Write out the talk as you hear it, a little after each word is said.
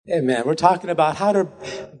Amen. We're talking about how to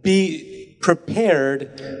be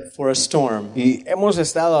prepared for a storm. Y hemos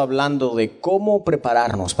estado hablando de cómo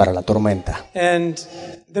prepararnos para la tormenta. And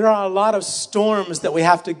there are a lot of storms that we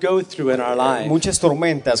have to go through in our life. Muchas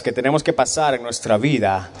tormentas que tenemos que pasar en nuestra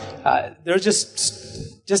vida. They're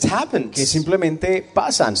just happen. Que simplemente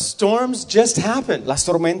pasan. Storms just happen. Las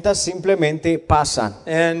tormentas simplemente pasan.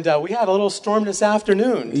 And we had a little storm this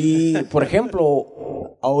afternoon. Y por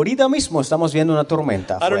ejemplo, ahorita mismo estamos viendo una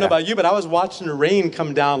tormenta. I don't know about you, but I was watching the rain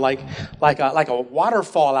come down like a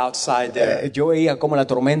waterfall outside there. Yo veía cómo la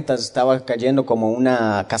tormenta estaba cayendo como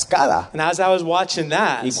una cascada. And as I was watching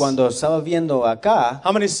that, y cuando estaba viendo acá,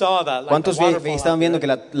 how many saw that? Like ¿cuántos estaban viendo que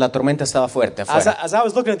la tormenta estaba fuerte afuera? As I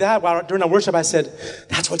was looking at that during our worship, I said,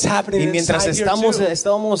 "That's what's happening." Y mientras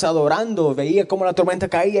estábamos adorando, veía cómo la tormenta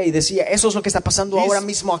caía y decía, eso es lo que está pasando ahora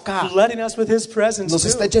mismo acá. Nos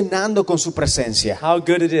está llenando con su presencia. How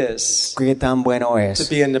good it is. Qué tan bueno es to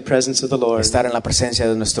be in the presence of the Lord. Estar en la presencia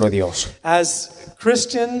de nuestro Dios. As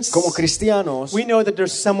Christians, como cristianos, we know that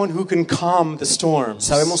there's someone who can calm the storms.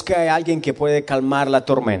 Sabemos que hay alguien que puede calmar la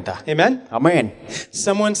tormenta. Amen. Amen.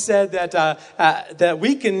 Someone said that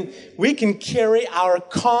we can carry our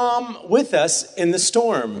calm with us in the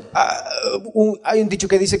storm. Hay un dicho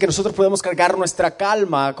que dice que nosotros podemos cargar nuestra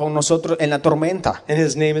calma con nosotros en la tormenta. And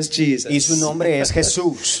his name is Jesus. Y su nombre es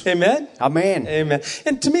Jesús. Amen. Amen. Amen.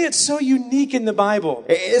 And to me, it's so unique in the Bible.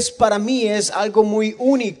 Para mí es algo muy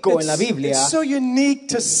único en la Biblia. It's so unique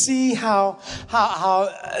to see how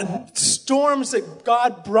storms that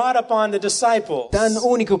God brought upon the disciples. Tan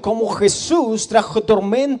único como Jesús trajo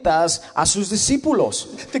tormentas a sus discípulos.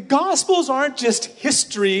 The Gospels aren't just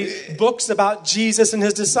history books about Jesus and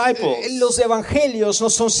his disciples. Los evangelios no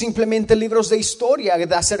son simplemente libros de historia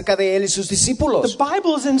acerca de él y sus discípulos. The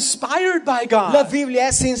Bible is inspired by God. La Biblia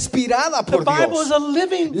es inspirada por Dios. The Bible is a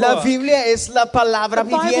living book. La Biblia es la palabra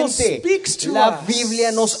viviente. Speaks to la us.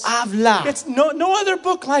 Biblia nos habla. It's no other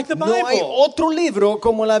book like the Bible. No hay otro libro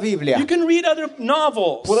como la Biblia. You can read other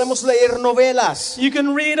novels. Podemos leer novelas. You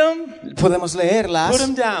can read them. Podemos leerlas. Put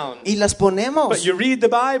them down. Y las ponemos. But you read the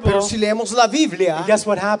Bible. Pero si leemos la Biblia, and guess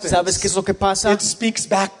what happens? ¿Sabes qué es lo que pasa? It speaks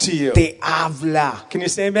back to you. Te habla. Can you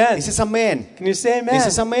say amen? Dices amén. Can you say amen?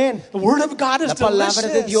 Dices amén. The word of God is La palabra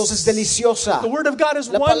delicious. de Dios es deliciosa. The word of God is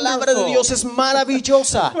La wonderful. palabra de Dios es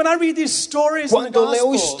maravillosa. When I read these stories Cuando in the leo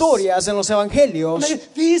Gospels, historias en los evangelios,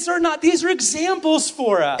 these are examples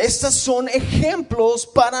for us. Estas son ejemplos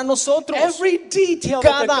para nosotros. Every detail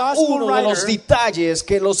that the Cada gospel uno de los detalles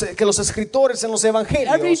que los escritores en los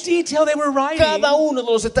evangelios, every detail they were writing, cada uno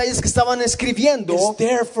de los detalles que estaban escribiendo, is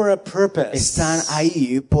there for a purpose. Están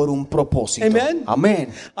ahí por un propósito. Amen.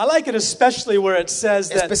 Amén. I like it especially where it says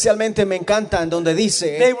that especialmente me encanta en donde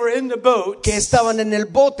dice they were in the boat, que estaban en el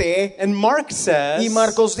bote, and Mark says, y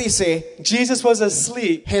Marcos dice, Jesus was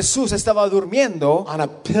asleep, Jesús estaba durmiendo on a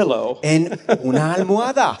pillow, en una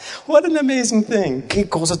almohada. What an amazing thing. Qué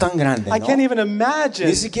cosa tan grande, ¿no? I can't even imagine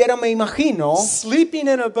Ni siquiera me imagino sleeping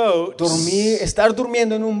in a boat, estar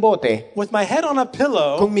durmiendo en un bote with my head on a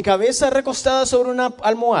pillow, con mi cabeza recostada sobre una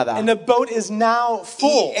almohada, and the boat is now full.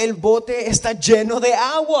 Y el bote está lleno de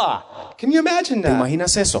agua. Can you imagine ¿Te that?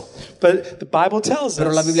 imaginas eso? But the Bible tells Pero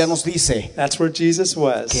us la Biblia nos dice that's where Jesus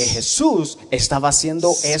was. Que Jesús estaba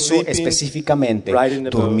haciendo eso específicamente, right in the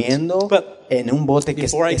durmiendo en un bote que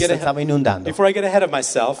estaba inundando. Before I get ahead of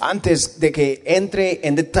myself, antes de que entre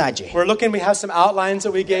en detalle, we have some outlines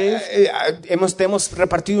that we gave. Hemos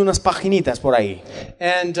repartido unas paginitas por ahí.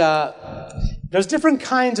 And there's different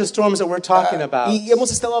kinds of storms that we're talking about. Y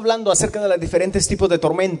hemos estado hablando acerca de los diferentes tipos de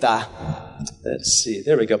tormenta. Let's see.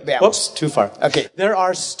 There we go. Veamos. Whoops, too far. Okay. There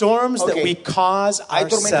are storms that we cause Hay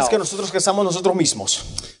tormentas que ourselves. nosotros causamos nosotros mismos.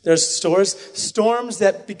 There's storms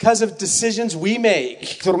that because of decisions we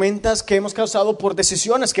make, tormentas que hemos causado por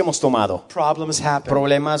decisiones que hemos tomado. Problems happen.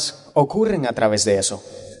 Problemas ocurren a través de eso.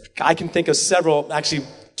 I can think of several, actually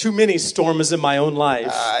too many storms in my own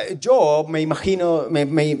life. Yo me imagino,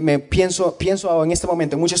 pienso en este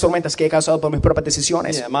momento en muchas tormentas que he causado por mis propias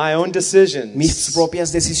decisiones. Yeah, my own decisions. Mis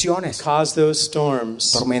propias decisiones. Cause those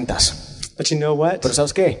storms. Tormentas. But you know what? Pero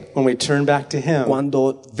 ¿sabes qué? When we turn back to Him,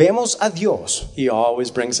 cuando vemos a Dios, He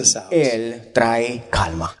always brings us out. Él trae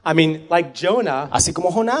calma. I mean, like Jonah, así como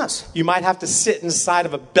Jonás, you might have to sit inside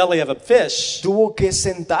of a belly of a fish. Tuvo que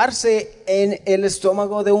sentarse en el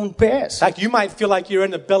estómago de un pez. Like you might feel like you're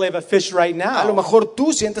in the belly of a fish right now. A lo mejor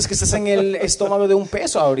tú sientes que estás en el estómago de un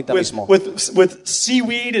pez ahorita mismo. With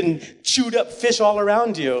seaweed and chewed up fish all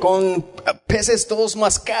around you. Con peces todos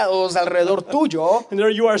mascados alrededor tuyo. And there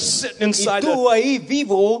you are sitting inside. Y tú ahí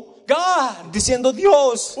vivo God, diciendo,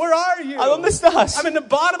 Dios, where are you? ¿a dónde estás? I'm in the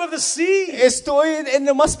bottom of the sea. Estoy en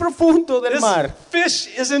lo más profundo del This mar. fish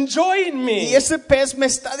is enjoying me. Y ese pez me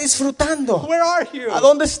está disfrutando. Where are you? ¿A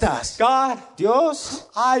dónde estás? God, Dios,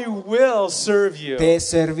 I will serve you. te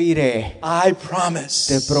serviré. I promise.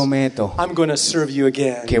 Te prometo I'm going to serve you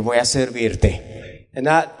again. que voy a servirte. And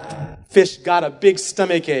that fish got a big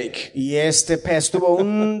stomach ache. Y este pez tuvo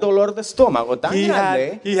un dolor de estómago tan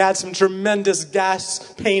grande. He had some tremendous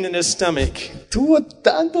gas pain in his stomach. Tuvo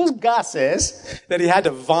tantos gases that he had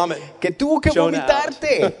to vomit. Que tuvo que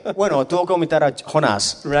vomitarte. Bueno, tuvo que vomitar a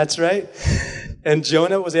Jonás. That's right. And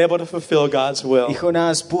Jonah was able to fulfill God's will. Y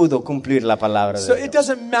Jonás pudo cumplir la palabra de So Dios. it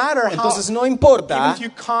doesn't matter how. Entonces no importa. Even if you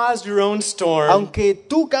caused your own storm. Aunque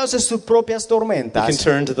tú causes tus propias tormentas. You can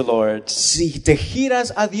turn to the Lord. Si te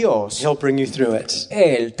giras a Dios, He'll bring you through it.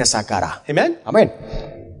 Él te sacará. Amen. Amén.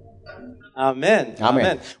 Amen.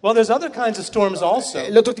 Amen. Well, there's other kinds of storms also.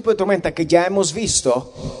 El otro tipo de tormenta que ya hemos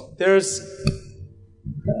visto. There's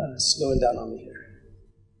slowing down on me here.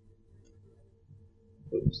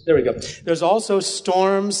 Oops, there we go. There's also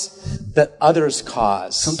storms that others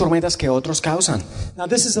cause. Son tormentas que otros causan. Now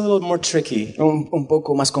this is a little more tricky. Un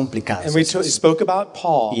poco más complicadas. And we spoke about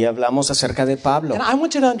Paul. Y hablamos acerca de Pablo. And I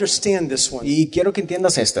want you to understand this one. Y quiero que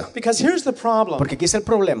entiendas esto. Because here's the problem. Porque aquí está el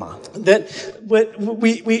problema. That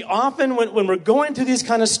we often, when we're going through these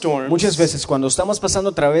kind of storms, muchas veces cuando estamos pasando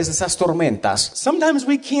a través de esas tormentas, sometimes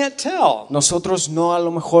we can't tell. Nosotros no a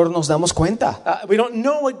lo mejor nos damos cuenta. We don't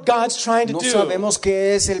know what God's trying to do. No sabemos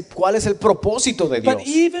cuál es el propósito de Dios. But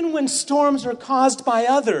even when storms are caused by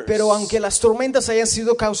others, pero aunque las tormentas hayan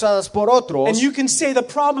sido causadas por otros, and you can say the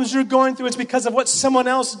problems you're going through is because of what someone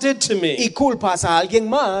else did to me, y culpas a alguien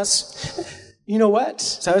más, you know what?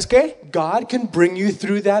 ¿Sabes qué? God can bring you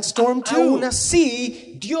through that storm too. Aún así,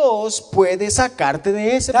 Dios puede sacarte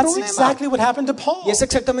de ese That's problema. exactly what happened to Paul. Y es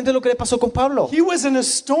exactamente lo que le pasó con Pablo. He was in a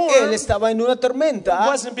storm. Él estaba en una tormenta. It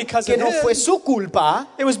wasn't because que of no him. fue su culpa.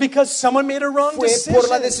 It was because someone made a wrong fue decision. por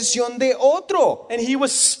la decisión de otro. And he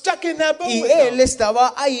was stuck in that boat y with él them.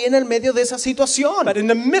 estaba ahí en el medio de esa situación. But in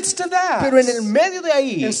the midst of that, pero en el medio de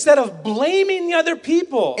ahí, instead of blaming the other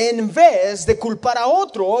people, en vez de culpar a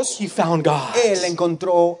otros, he found God. Él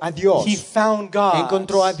encontró a Dios. He found God.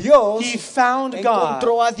 Encontró a Dios. He found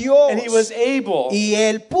encontró God. a Dios. And he was able y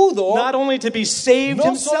él pudo not only to be saved no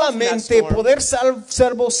himself solamente in that storm, poder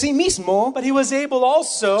salvo sí mismo, but he was able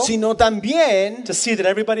also sino también to see that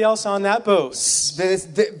everybody else on that boat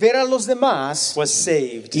de ver a los demás was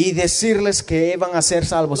saved. y decirles que iban a ser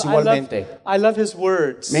salvos igualmente. I love his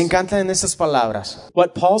words. Me encantan esas palabras. What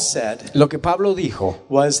Paul said Lo que Pablo dijo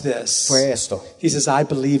was this. Fue esto. He says, I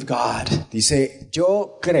believe God. Dice,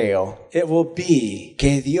 yo creo it will be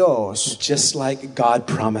que Dios just like God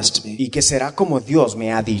promised me. Y que será como Dios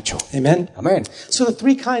me ha dicho. Amen. Amén. So the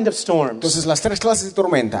three kind of storms. Entonces las tres clases de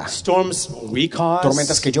tormenta. Storms we cause.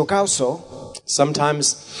 Tormentas que yo causo.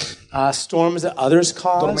 Sometimes storms that others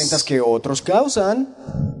cause. Tormentas que otros causan.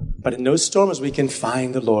 But in those storms we can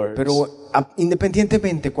find the Lord. Pero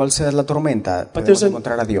independientemente cuál sea la tormenta, podemos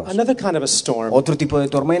encontrar a Dios. Another kind of a storm. Otro tipo de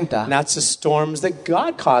tormenta. And that's the storms that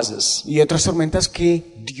God causes. Y otras tormentas que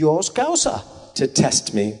Dios causa. To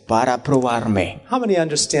test me. Para probarme. How many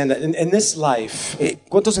understand that in this life?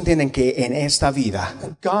 ¿Cuántos entienden que en esta vida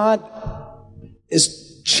God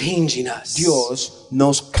is changing us? Dios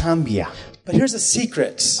nos cambia. But here's the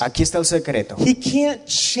secret. Aquí está el secreto. He can't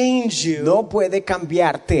change you. No puede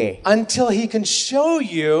cambiarte until he can show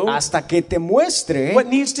you hasta que te muestre what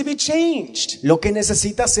needs to be changed. Lo que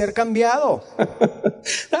necesita ser cambiado.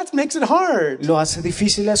 That makes it hard. Lo hace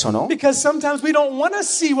difícil eso, ¿no? Because sometimes we don't want to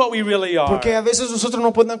see what we really are. Porque a veces nosotros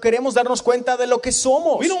no queremos darnos cuenta de lo que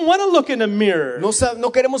somos. We don't want to look in a mirror.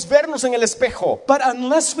 No queremos vernos en el espejo. But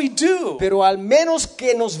unless we do, pero al menos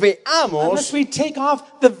que nos veamos, unless we take off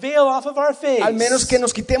the veil off of our face, al menos que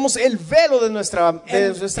nos quitemos el velo de nuestra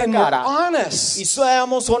cara honest y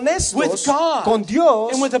seamos honestos with God, con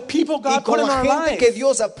Dios and with the people God y con put in la our gente life. que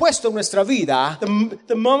Dios ha puesto en nuestra vida,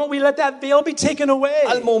 the moment we let that veil be taken away,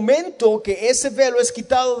 al momento que ese velo es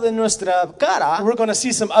quitado de nuestra cara, we're going to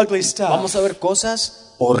see some ugly stuff. Vamos a ver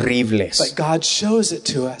cosas horribles. But God shows it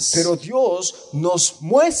to us. Pero Dios nos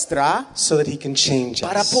muestra so that he can change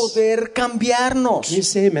para us. poder cambiarnos. Can you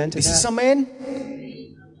say amen to ¿Dices that? amén?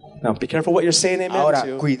 Now, be careful what you're saying amen Ahora,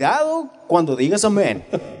 to. cuidado cuando digas amén.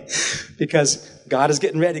 Because God is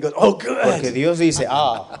getting ready. He goes, oh, good. Porque Dios dice,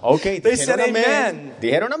 okay, They said amen.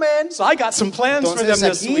 Dijeron amén. So I got some plans Entonces, for them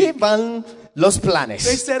this aquí week. van los planes.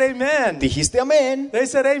 They said amen. Dijiste amén. They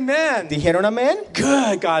said amen. ¿Dijeron amén?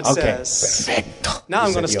 Good, God Okay, says. perfecto. Now I'm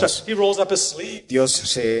Dice going to Dios. start. He rolls up his sleeve. Dios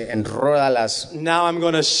se enrola las Now I'm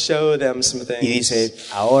going to show them some things. y dice,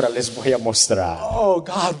 ahora les voy a mostrar. Oh,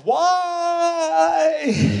 God,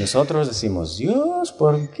 why? Y nosotros decimos, Dios,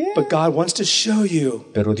 ¿por qué? But God wants to show you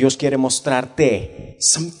Pero Dios quiere mostrarte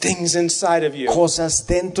some things inside of you cosas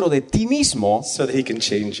dentro de ti mismo so that He can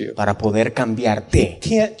change you. para poder cambiarte.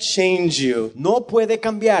 Can't change you No puede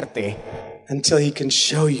cambiarte until He can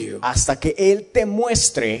show you hasta que Él te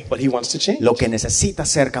muestre what He wants to change. lo que necesita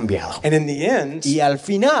ser cambiado. And in the end, Y al I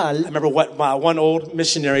final, remember what one old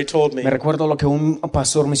missionary told me. me recuerdo lo que un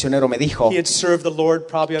pastor misionero me dijo, He had served the Lord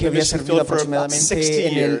probably on que the había mission servido field for about 60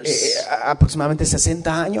 aproximadamente, years. aproximadamente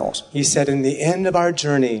 60 años. He said, in the end of our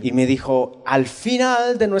journey, Y me dijo, al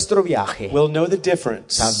final de nuestro viaje, we'll know the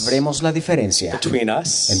difference sabremos la diferencia between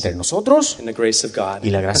us entre nosotros and the grace of God. y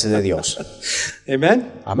la gracia de Dios.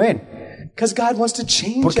 Amen? Amén. Because God wants to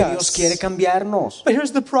change Porque Dios us. quiere cambiarnos. But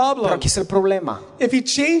here's the Pero problem. aquí está el problema. If He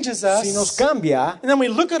changes us, Si nos cambia and then we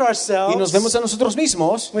look at y nos ourselves, vemos a nosotros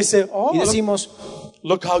mismos we say, oh, y decimos,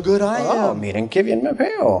 look how good I oh, am. miren qué bien me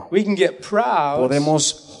veo. We can get proud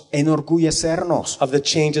Podemos enorgullecernos of the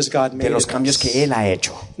changes God made de los in cambios us. que Él ha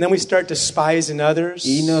hecho. And then we start despising others.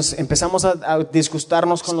 Y nos empezamos a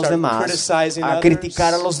disgustarnos con los Start demás, criticizing a others.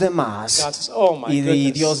 criticar a los demás. God says, oh my Y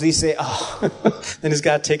goodness. Dios dice, "Ah". Then He's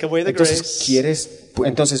got to take away the Entonces grace.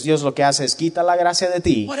 entonces Dios lo que hace es quita la gracia de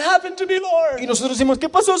ti. What happened to me, Lord? Y nosotros decimos, ¿qué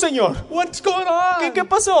pasó, Señor? What's going on? ¿Qué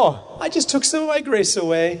pasó? I just took some of my grace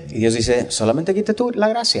away Y Dios dice, solamente quita tú la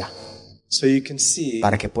gracia so you can see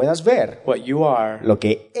para que puedas ver what you are lo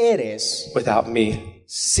que eres without me.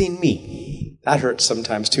 sin mí. That hurts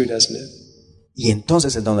sometimes too, doesn't it? Y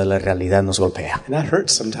entonces es donde la realidad nos golpea And that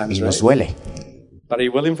hurts sometimes, y nos right? duele. But are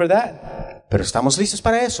you willing for that? Pero estamos listos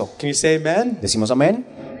para eso. Can you say amen? ¿Decimos amén?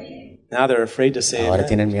 Now they're afraid to say Ahora amen.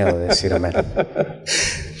 tienen miedo de decir amén.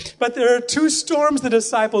 But there are two storms the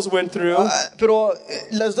disciples went through, Pero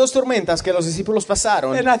las dos tormentas que los discípulos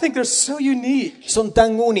pasaron and I think they're so unique. son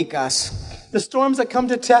tan únicas. The storms that come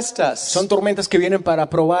to test us. Son tormentas que vienen para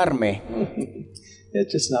probarme.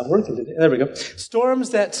 It's just not working today. There we go.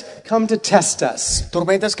 Storms that come to test us.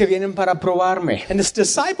 Tormentas que vienen para probarme. And the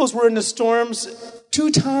disciples were in the storms 2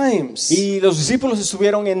 times. Y los discípulos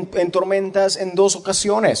estuvieron en tormentas en 2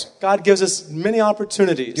 ocasiones. God gives us many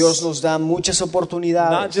opportunities. Dios nos da muchas Not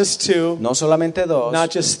oportunidades. just 2, No solamente 2. not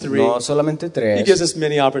just 3. No solamente He gives 3. us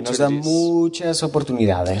many Nos da opportunities. muchas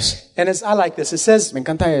oportunidades. And I like this. It says, Me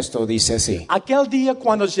encanta esto, dice así. aquel día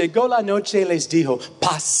cuando llegó la noche les dijo,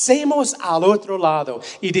 pasemos al otro lado.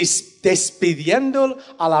 Y despidiendo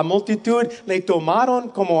a la multitud, le tomaron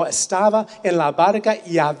como estaba en la barca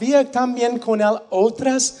y había también con él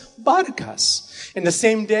otras barcas. And the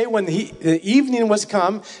same day when the evening was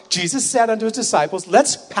come, Jesus said unto his disciples,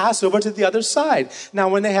 let's pass over to the other side. Now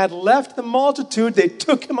when they had left the multitude, they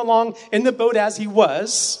took him along in the boat as he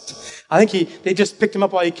was. I think they just picked him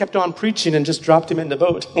up while he kept on preaching and just dropped him in the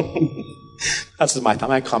boat. That's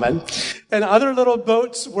my comment. And other little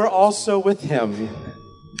boats were also with him.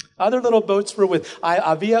 Other little boats were with.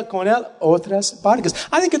 Había con él otras barcas.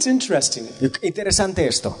 I think it's interesting. Interesante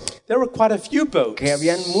esto. There were quite a few boats Que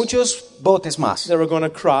habían muchos botes más. that were going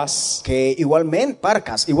to cross Que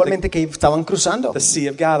igualmente que estaban cruzando the Sea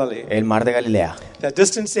of Galilee. el mar de Galilea. The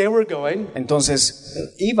distance they were going Entonces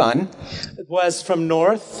iban was from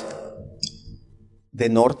north de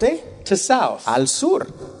norte to south. al sur,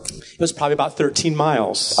 It was probably about 13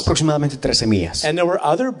 miles. aproximadamente 13 millas. And there were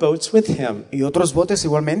other boats with him. Y otros botes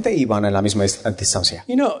igualmente iban en la misma distancia.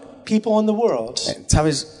 You know, people in the world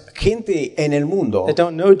 ¿Sabes? Gente en el mundo that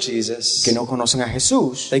don't know Jesus, que no conocen a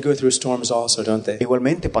Jesús they go through storms also, don't they?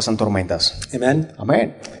 igualmente pasan tormentas. Amen?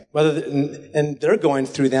 Amén. And they're going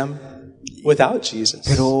through them without Jesus.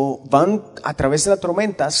 Pero van a través de la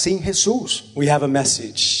tormenta sin Jesús. We have a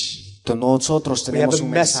message. Nosotros We have tenemos a un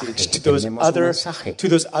message mensaje. to those Tenemos un other mensaje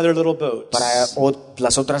little boats. para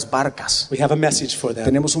las otras barcas. We have a message for them.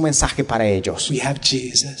 Tenemos un mensaje para ellos. We have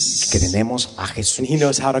Jesus. Que tenemos a Jesús. And He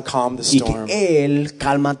knows how to calm the Y storm. que Él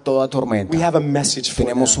calma toda We tormenta. have a message for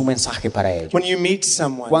Tenemos them. un mensaje para ellos. When you meet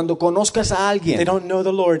someone, Cuando conozcas a they alguien don't know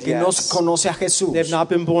the Lord que yet. no conoce a Jesús, They've not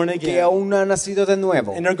been born que again. aún no ha nacido de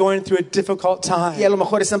nuevo, And they're going through a difficult y a time. lo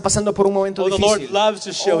mejor están pasando por un momento Oh, the Lord difícil. loves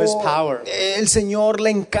to show His power. El Señor le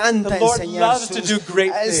encanta The Lord enseñar loves to do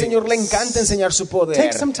great El Señor le things. encanta enseñar su poder.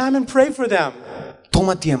 Take some time and pray for them.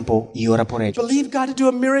 Toma tiempo y ora por ellos. Believe God to do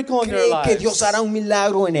a miracle in their Cree que lives. Dios hará un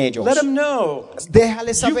milagro en ellos. Let them know.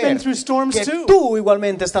 Déjales You've been saber through storms que too. tú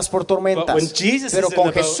igualmente estás por But tormentas. when Jesus Pero is in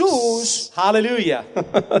con the boat, Jesús hallelujah,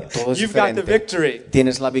 todo es you've got the diferente. victory.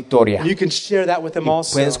 Tienes la victoria. And you can share that with them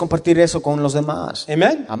also. Puedes compartir eso con los demás.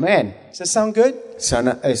 Amen? Amén. Does that sound good?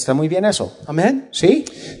 Está muy bien eso. Amen? ¿Sí?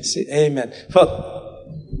 See, amen. Well,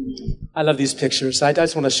 I love these pictures. I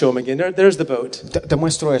just want to show them again. There's the boat. Te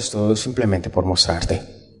muestro esto simplemente por mostrarte.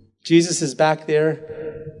 Jesus is back there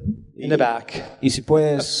in the back. Y si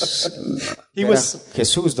puedes He ver a was-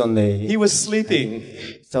 Jesús donde He was sleeping,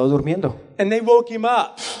 estaba durmiendo and they woke him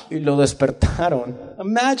up. y lo despertaron.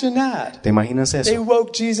 Imagine that. ¿Te imaginas They eso?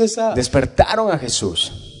 woke Jesus up. Despertaron a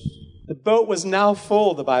Jesús. The boat was now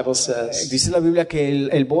full, the Bible says. Dice la Biblia que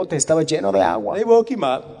el bote estaba lleno de agua They woke him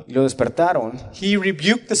up. y lo despertaron. He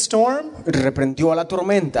rebuked the storm, Reprendió a la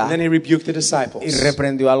tormenta and then he rebuked the y disciples.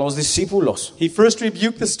 reprendió a los discípulos. He first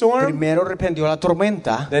rebuked the storm, Primero reprendió a la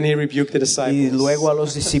tormenta then he rebuked the y disciples. luego a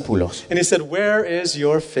los discípulos. And he said, "Where is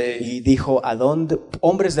your faith?" Y dijo, ¿a dónde?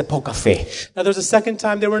 Hombres de poca fe. Now there's a second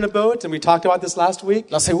time they were in a boat, and we talked about this last week.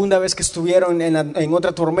 La segunda vez que estuvieron en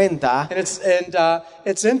otra tormenta, And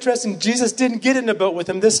it's interesting. Jesus didn't get in the boat with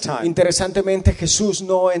them this time. interesantemente Jesús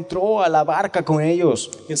no entró a la barca con ellos.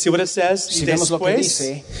 You can see what it says. Si vemos lo que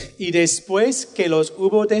dice. Y después que los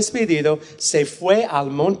hubo despedido, se fue al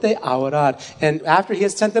monte a orar. And after he had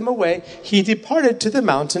sent them away, he departed to the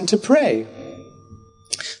mountain to pray.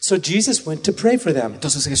 So Jesus went to pray for them.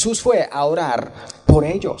 Entonces Jesús fue a orar por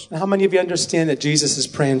ellos. Now, how many of you understand that Jesus is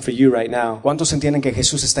praying for you right now? ¿Cuántos entienden que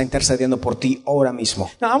Jesús está intercediendo por ti ahora mismo?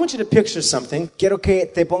 Now, I want you to picture something. Quiero que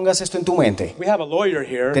te pongas esto en tu mente. We have a lawyer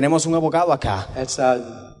here. Tenemos un abogado acá. That's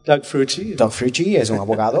Doug Frucci. Doug Frucci es un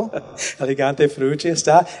abogado. Elegante Frucci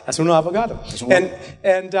está. Es un abogado.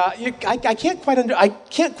 I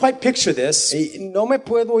can't quite picture this. Y no me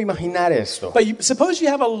puedo imaginar esto. But suppose you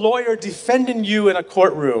have a lawyer defending you in a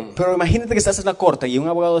courtroom. Pero imagínate que estás en la corte y un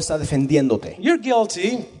abogado está defendiéndote. You're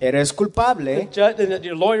guilty. Eres culpable, And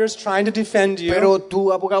your lawyer's trying to defend you. pero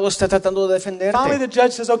tu abogado está tratando de Finally, defenderte. the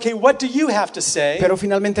judge says, "Okay, what do you have to say? Pero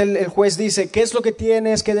finalmente el juez dice, ¿qué es lo que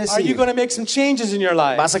tienes que Are you decir? going to make some changes in your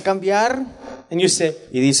life?" ¿Vas a cambiar? And you say,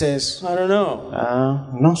 Y dices, "I don't know.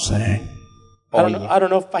 no sé. I don't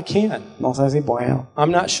know if I can. No sé si puedo.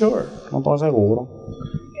 I'm not sure. No estoy seguro.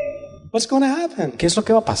 What's going to happen?" ¿Qué es lo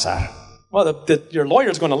que va a pasar? Well, your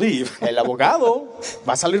lawyer's going to leave. El abogado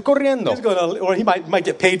va a salir corriendo. He's going to, or he might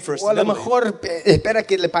get paid first. O a and lo then leave. mejor espera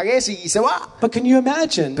que le pagues y se va. But can you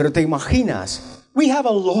imagine? Pero te imaginas, We have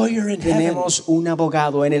a lawyer in heaven tenemos un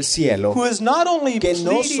abogado en el cielo who is not only que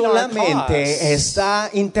no pleading our solamente cause. está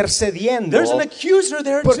intercediendo, There's an accuser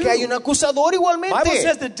there porque too. hay un acusador igualmente. Bible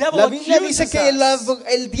says the devil La Biblia accuses dice que us.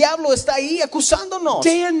 el diablo está ahí acusándonos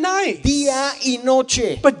Day and night. día y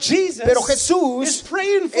noche. But Jesus Pero is Jesús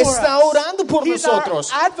praying for está us. orando por He's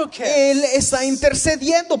nosotros. our advocate. Él está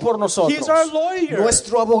intercediendo por nosotros. He's our lawyer.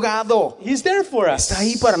 Nuestro abogado He's there for us. está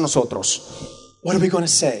ahí para nosotros. What are we going to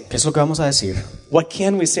say? ¿Qué es lo que vamos a decir? What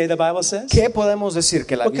can we say, the Bible says? ¿Qué podemos decir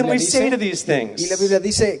que la What can Biblia we say to dice? these things? Y la Biblia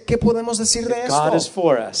dice, ¿qué podemos decir de God is esto?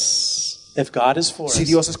 for us. If God is for Si us,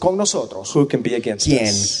 Dios es con nosotros, who can be against ¿quién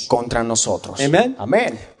us? contra nosotros? Amen.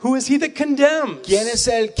 Amén. Who is he that condemns?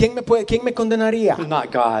 ¿Quién me condenaría?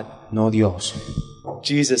 Not God. No Dios.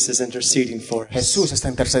 Jesus is interceding for us. Jesús está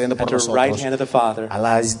intercediendo At por the right nosotros hand of the Father. a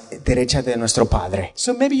la derecha de nuestro Padre.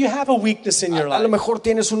 So maybe you have a weakness in your A lo life. mejor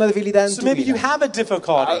tienes una debilidad en So tu maybe you vida, have a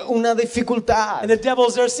difficulty. una dificultad. And the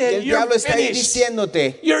devil's there Y saying, el "You're diablo está ahí finished.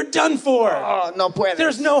 diciéndote, You're done for. "Oh, no puedes.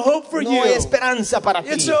 There's no hope for No you. hay esperanza para ti.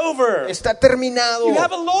 It's over. Está terminado. You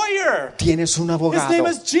have a lawyer. Tienes un abogado. His name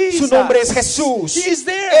is Jesus. Su nombre es Jesús. He's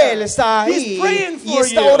there. Él está He's ahí praying y for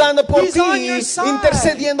está you. orando por He's ti, on your side.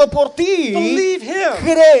 intercediendo por ti. Believe him.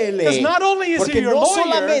 Créele. Because not only is Porque he your no lawyer,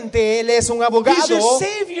 solamente Él es un abogado, he's your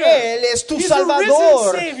savior. Él es tu He's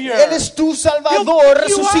Salvador. a risen savior. Él es tu Salvador He'll pick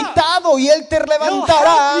you resucitado y Él te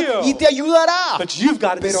levantará help you. y te ayudará. But you've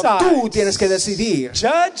got to Pero decide. tú tienes que decidir.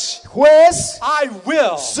 Judge, Juez, I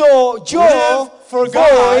will. yo Live for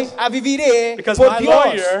voy God, a viviré because por my Dios.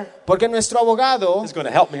 lawyer Porque nuestro abogado He's going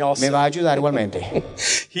to help me also. me va a ayudar igualmente.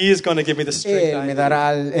 He is going to give me the strength Él I me need.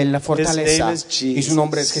 dará la His fortaleza. name is Jesus. Y su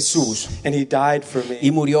nombre es Jesús. And he died for me.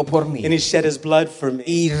 Y murió por mí. And he shed his blood for me.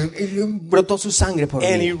 Y brotó su sangre por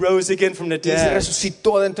And he mí. rose again from the Y se dead.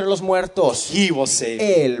 resucitó de entre los muertos. He will save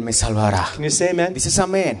me. Él me salvará. Can you say amen? Dices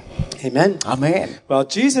amén. Amen. Amén. Well,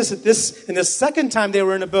 Jesus, in the second time they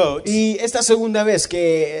were in a boat, Y esta segunda vez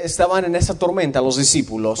que estaban en esa tormenta los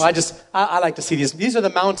discípulos, well, I like to see these. These are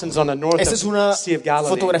the mountains on the north esta es una of Sea of Galilee.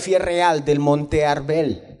 fotografía real del monte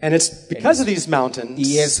Arbel. And it's because of these mountains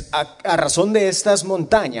y es a razón de estas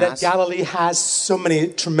montañas that Galilee has so many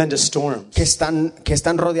tremendous storms. que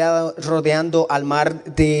están rodeando al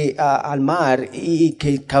mar y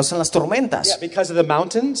que causan las tormentas. Yeah, because of the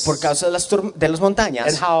mountains. Por causa de las montañas.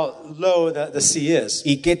 And how low the sea is.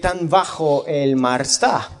 Y qué tan bajo el mar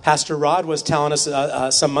está. Pastor Rod was telling us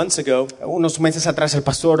some months ago. Unos meses atrás el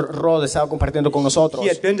pastor Rod estaba compartiendo con nosotros. He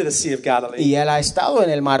had been to the Sea of Galilee. Y él ha estado en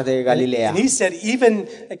el mar de Galilea. And he said even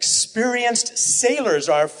experienced sailors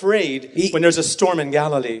are afraid when there's a storm in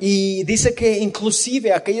Galilee. Y dice que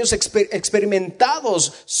inclusive aquellos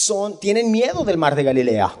experimentados tienen miedo del mar de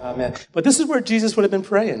Galilea. Amen. But this is where Jesus would have been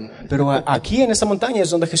praying. Pero aquí en esta montaña es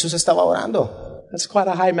donde Jesús estaba orando. That's quite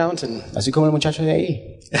a high mountain. Así como el muchacho de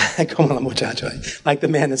ahí. Como el muchacho, like the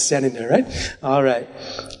man that's standing there, right? All right.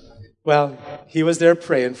 Well, he was there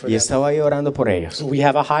praying for them. Y estaba ahí orando por ellos. We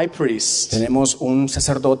have a high priest. Tenemos un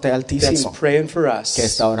sacerdote altísimo that's praying for us. Que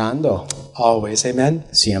está orando. Always, amen.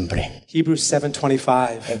 Siempre. Hebrews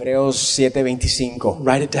 7:25. Hebreos 7:25.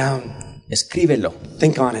 Write it down. Escríbelo.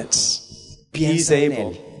 Think on it. Piensa en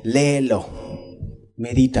él. Léelo.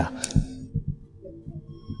 Medita.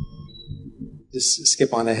 Just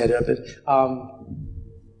skip on ahead of it.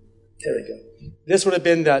 There we go. This would have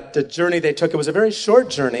been the journey they took. It was a very short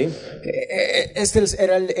journey. Este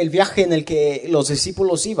era el viaje en el que los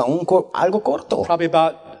discípulos iban, algo corto. Probably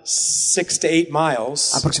about 6 to 8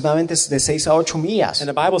 miles. Aproximadamente de 6 a 8 millas. And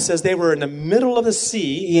the Bible says they were in the middle of the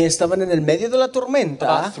sea. Y estaban en el medio de la tormenta.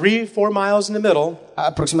 About 3-4 miles in the middle.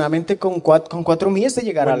 Aproximadamente con 4 millas de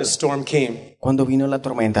llegar when the storm came. Cuando vino la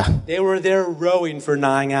tormenta. They were there rowing for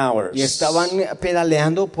 9 hours. Y estaban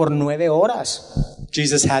pedaleando por 9 horas.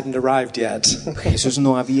 Jesus hadn't arrived yet. Jesús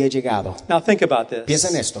no había llegado. Now think about this. Piensa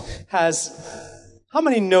en esto. How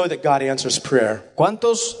many know that God answers prayer?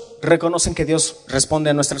 ¿Cuántos reconocen que Dios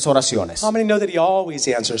responde a nuestras oraciones? How many know that He always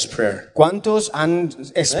answers prayer? ¿Cuántos han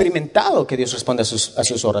experimentado que Dios responde a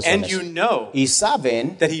sus oraciones? And you know y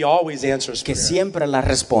saben that He always answers que prayer. Siempre las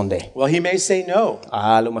responde. Well, He may say no.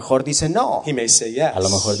 A lo mejor dice no. He may say yes. A lo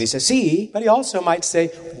mejor dice sí. But He also might say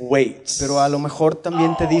wait. Pero a lo mejor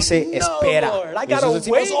también te dice espera. No, Lord, I y gotta decimos,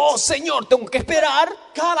 wait. oh Señor, tengo que esperar.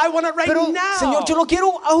 God, I want it right Pero now. Señor, yo lo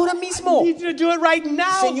quiero ahora mismo. I need you to do it right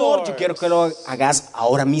now, Señor, Lord. yo quiero que lo hagas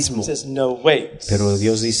ahora mismo. He says, no, wait. Pero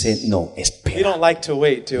Dios dice, no, We espera. don't like to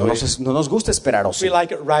wait, do we? No nos gusta esperar, ¿o sí? We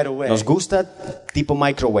like it right away. Nos gusta tipo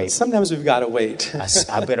microwave. Sometimes we've got to wait.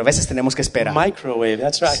 Pero a veces tenemos que esperar. Microwave,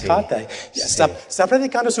 that's right. Sí. I caught that. Yeah, está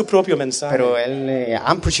predicando su propio mensaje. Pero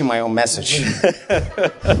I'm preaching my own message.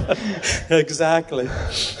 Exactly.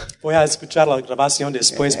 Voy a escuchar la grabación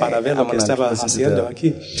después para ver lo que estaba haciendo aquí.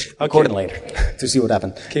 Okay. Later to see what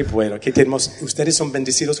happened. Qué bueno que tenemos. Ustedes son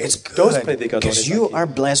bendecidos con dos predicadores. Because you aquí. are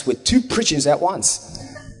blessed with 2 preachings at once.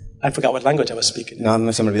 I forgot what language I was speaking.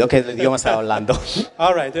 No, se me olvidó qué idioma estaba hablando.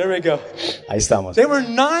 All right, there we go. Ahí estamos. They were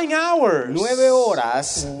 9 hours. 9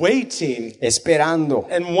 horas waiting, esperando.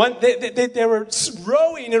 And they were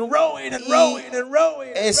rowing and rowing and rowing and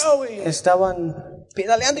rowing and rowing. Estaban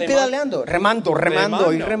pedaleando y pedaleando, remando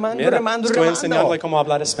y remando. Mira, estoy enseñándole cómo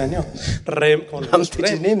hablar español. I'm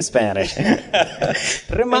teaching him Spanish.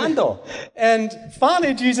 Remando. And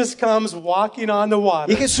finally Jesus comes walking on the water.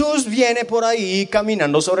 Y Jesús viene por ahí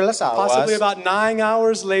caminando sobre las aguas. Possibly about 9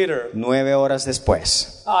 hours later. 9 horas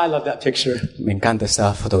después. Oh, I love that picture. Me encanta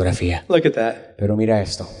esta fotografía. Look at that. Pero mira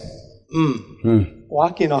esto.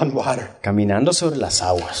 Walking on water. Caminando sobre las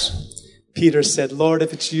aguas. Peter said, Lord,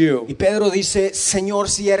 if it's you, y Pedro dice, Señor,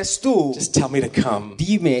 si eres tú, just tell me to come.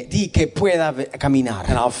 Di que pueda caminar.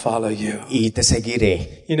 And I'll follow you. Y te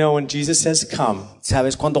seguiré. You know, when Jesus says come,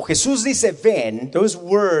 sabes, cuando Jesús dice ven, those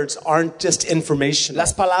words aren't just information.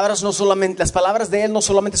 Las palabras de él no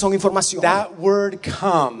solamente son información. That word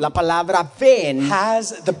come, la palabra ven,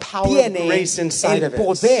 has the power of grace inside of it. El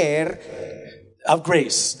poder of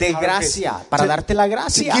grace, de gracia, para darte la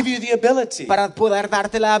gracia, to give you the ability, para poder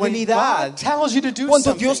darte la habilidad. When God tells you to do cuando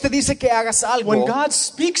something, Dios te dice que hagas algo, when God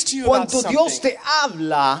speaks to you cuando about Dios something, te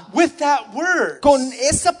habla with that word, con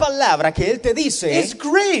esa palabra que él te dice, it's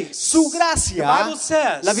grace. Su gracia. The Bible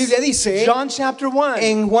says, la Biblia dice, John chapter 1,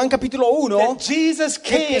 en Juan capítulo 1, that Jesus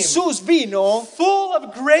came, que Jesús vino, full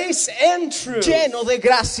of grace and truth, lleno de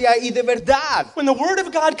gracia y de verdad. When the word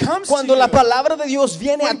of God comes cuando to la you, palabra de Dios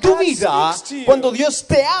viene a tu vida, cuando Dios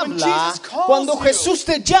te habla, cuando Jesús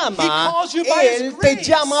te llama, Él te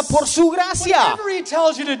llama por su gracia.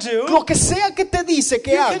 Lo que sea que te dice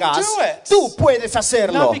que hagas, tú puedes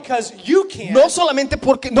hacerlo. No solamente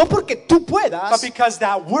porque tú puedas,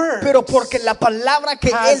 pero porque la palabra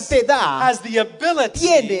que Él te da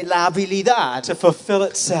tiene la habilidad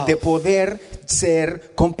de poder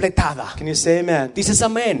ser completada. Can you say amen? Dices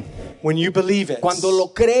amén. When you believe it. Cuando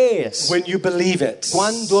lo crees. When you believe it.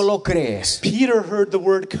 Cuando lo crees. Peter heard the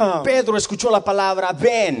word come. Pedro escuchó la palabra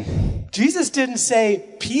ven. Jesus didn't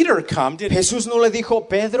say, Peter, come, did he? Jesús no le dijo,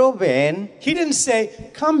 Pedro, ven. He didn't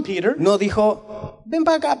say, come, Peter. No dijo, ven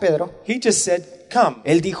para acá, Pedro. He just said, come.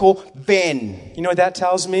 Él dijo, ven. You know what that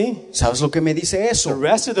tells me? ¿Sabes lo que me dice The eso?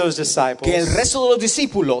 rest of those disciples Que el resto de los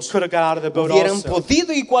discípulos could have got out of the boat hubieran also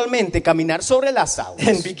podido igualmente caminar sobre las aguas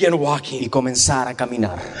and begin y walking. comenzar a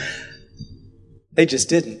caminar. They just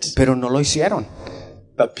didn't. Pero no lo hicieron.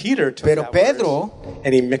 But Peter took Pero that Pedro word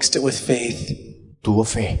and he mixed it with faith. tuvo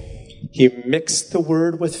fe. He mixed the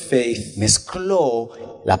word with faith.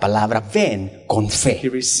 Mezcló la palabra ven con He fe.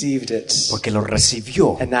 received it. Porque lo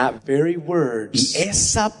recibió. And that very word Y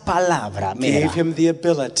esa palabra gave mera him the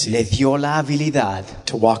ability le dio la habilidad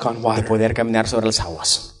to walk on de water. poder caminar sobre las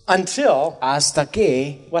aguas. Until, Hasta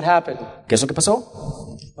que, what happened? ¿qué es lo que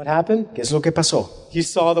pasó? What happened? ¿Qué es lo que pasó? He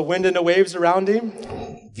saw the wind and the waves around him.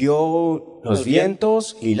 Vio los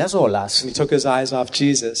vientos y las olas. And he took his eyes off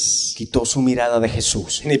Jesus. Quitó su mirada de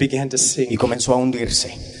Jesús And he began to y sink. comenzó a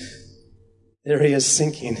hundirse. There he is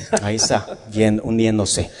sinking. Ahí está,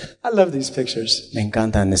 hundiéndose. I love these pictures. Me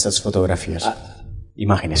encantan estas fotografías,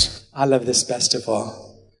 imágenes. I love this best of all.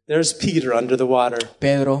 There's Peter under the water,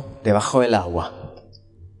 Pedro debajo del agua,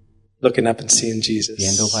 looking up and seeing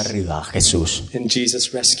viendo Jesus. para arriba a Jesús. And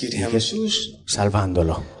Jesus rescued Y him. Jesús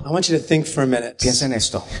salvándolo. I want you to think for a minute. Piensa en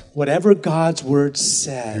esto. Whatever God's word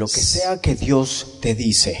Lo que says, sea que Dios te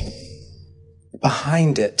dice,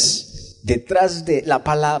 behind it detrás de la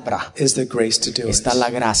palabra is the grace to do it. está la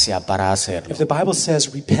gracia para hacerlo. If the Bible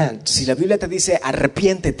says repent, Si la Biblia te dice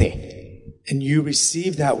arrepiéntete and you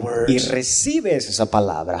receive that word, y recibes esa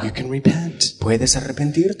palabra, you can repent. puedes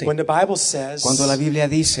arrepentirte. When the Bible says, Cuando la Biblia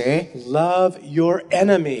dice love your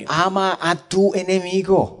enemy, ama a tu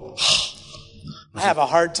enemigo, I have a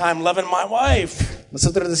hard time loving my wife.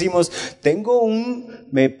 nosotros decimos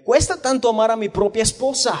me cuesta tanto amar a mi propia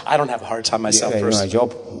esposa. I don't have a hard time myself No, personally. yo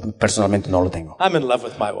personalmente no lo tengo. I'm in love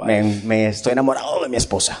with my wife. Me estoy enamorado de mi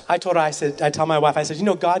esposa. I tell my wife, I said, you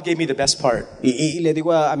know, God gave me the best part. Y le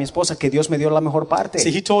digo a mi esposa que Dios me dio la mejor parte.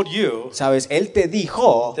 See, he told you Sabes, Él te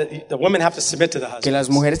dijo that the women have to submit to the que husband. las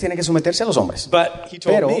mujeres tienen que someterse a los hombres. But he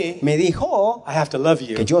told Pero me, me dijo I have to love que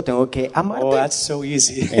you. yo tengo que Oh, amarte. that's so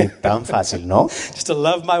easy. Tan fácil, ¿no? Just to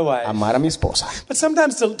love my wife. Amar a mi esposa. But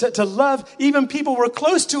sometimes to love even people we're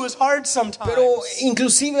close to is hard sometimes. Pero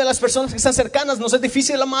inclusive a las personas que están cercanas nos es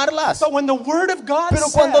difícil amarlas. But when the word of God Pero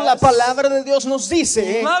cuando la says, palabra de Dios nos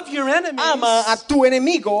dice, love your enemies, ama a tu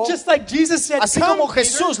enemigo, just like Jesus said, así come, como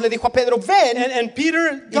Jesús le dijo a Pedro, ven, Peter, and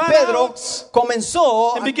Peter y got Pedro out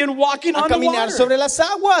comenzó and began walking a on the caminar water. sobre las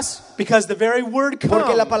aguas. Because the very word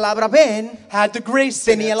Porque la come palabra ven had the grace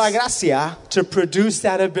in tenía la it gracia to produce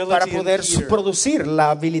that para ability in poder Peter. producir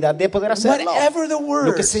la habilidad de poder hacerlo. Whatever the Lo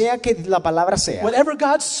word, que sea que la palabra sea, whatever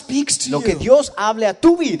God speaks to lo que you Dios hable a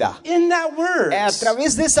tu vida in that word, a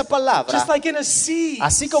través de esa palabra, just like in a seed,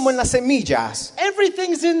 así como en las semillas,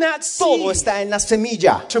 everything's in that todo seed está en la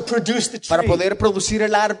semilla to produce the tree. para poder producir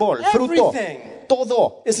el árbol, fruto. Everything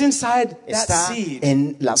Todo is inside that está seed.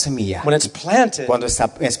 en la semilla. When it's planted, Cuando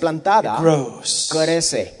es plantada, grows.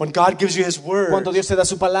 crece. When God gives you His word, Cuando Dios te da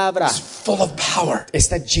su palabra, it's full of power.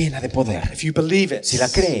 está llena de poder. If you believe it, Si la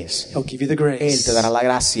crees, He'll give you the grace. Él te dará la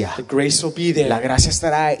gracia. The grace will be there La gracia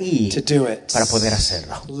estará ahí to do it. para poder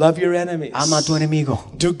hacerlo. Love your enemies. Ama a tu enemigo.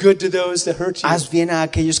 Do good to those that hurt you. Haz bien a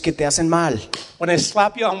aquellos que te hacen mal. When they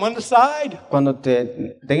slap you on one side, Cuando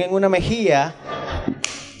te den en una mejilla,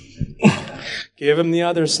 give them the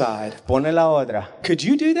other side. pone la otra. Could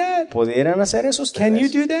you do that? ¿Pudieran hacer eso ustedes? Can you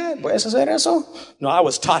do that? ¿Puedes hacer eso? No, I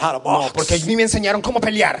was taught how to box. Porque a mí me enseñaron cómo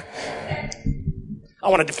pelear. I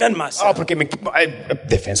want to defend myself. Porque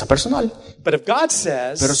defensa personal. But if God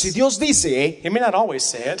says, Pero si Dios dice, He may not always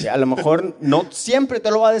say it, a lo mejor no siempre te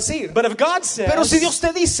lo va a decir. but if God says, Pero si Dios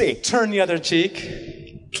te dice, turn the other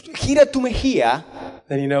cheek, gira tu mejilla,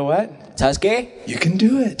 then you know what? ¿sabes qué? You can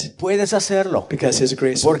do it Puedes hacerlo. because His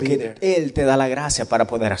grace will be Porque there. Él te da la gracia para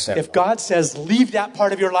poder hacerlo. If God says, leave that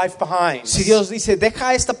part of your life behind, Si Dios dice,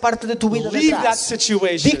 deja esta parte de tu vida leave that detrás,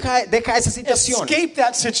 situation, deja esa situación, escape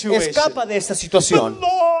that situation. escapa de esta situación. But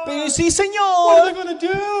Lord, Pero sí, what am I Señor, going to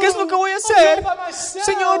do? ¿qué es lo que voy a I'm hacer? all by myself.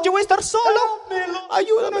 Señor, yo voy a estar solo. Help me, Lord.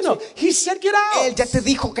 Ayúdame. No. He said, get out. Él ya te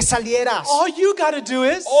dijo que salieras. All you got to do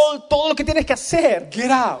is Todo lo que tienes que hacer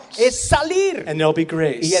get out, es salir. and there'll be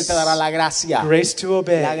grace. Y Él te dará la gracia. Grace to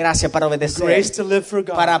obey. La gracia para obedecer. Grace to live for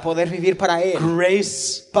God. Para poder vivir para Él.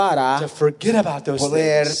 Grace Para to forget about those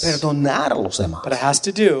poder things. perdonar a los demás. But it has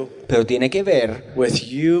to do Pero tiene que ver with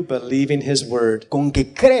you believing His word. con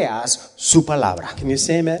que creas su palabra. Can you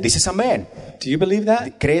say amen? Dices amén. Do you believe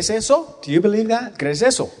that? ¿Crees eso? Do you believe that? ¿Crees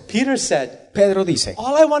eso? Peter said, Pedro dice,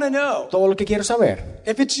 all I want to know, todo lo que quiero saber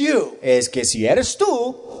if it's you, es que si eres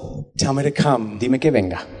tú, tell me to come, dime que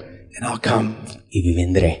venga and I'll come. y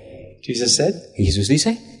vendré. Jesus said, Y Jesús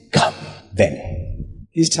dice, come. ven.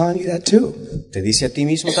 He's telling you that too. Te dice a ti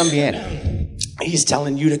mismo también. He's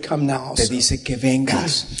telling you to come now. Te dice que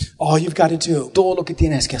vengas. All you've got to do, Todo lo que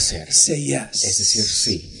tienes que hacer say es decir yes.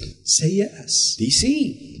 sí. Say yes. Di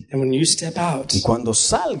sí. And when you step out, Y cuando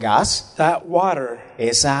salgas, that water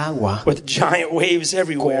esa agua with giant waves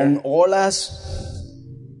everywhere, con olas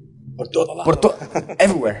por todo lado. por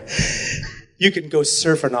everywhere, You can go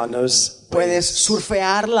surfing on those. puedes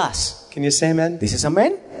surfearlas. Can you say amen? ¿Dices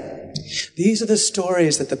amén? These are the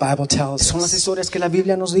stories that the Bible tells Son las us. historias que la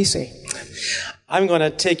Biblia nos dice. I'm going to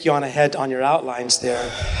take you on ahead on your outlines there.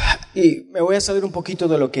 Y me voy a salir un poquito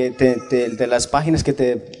de lo que de las páginas que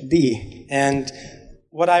te di. And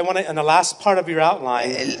what I want to, in the last part of your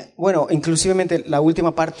outline, Bueno, inclusivemente la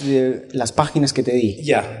última parte de las páginas que te di.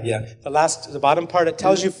 the bottom part, it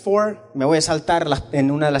tells you Me voy a saltar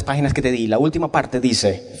en una de las páginas que te di. La última parte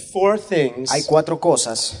dice, four things hay 4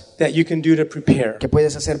 cosas that you can do to prepare. que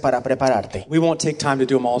puedes hacer para prepararte. We won't take time to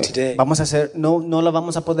do them all today, Vamos a hacer, no las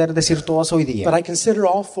vamos a poder decir todas hoy día, but I consider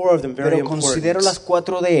all four of them very pero considero important. las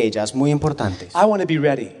 4 de ellas muy importantes. I want to be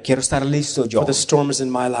ready Quiero estar listo yo for the storms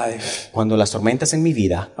in my life. cuando las tormentas en mi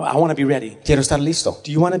vida. I want to be ready. Quiero estar listo.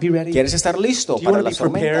 Do you want to be ready? ¿Quieres estar listo Do you para wanna las be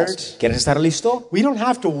prepared? tormentas? ¿Quieres estar listo? We don't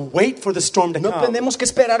have to wait for the storm to No come tenemos que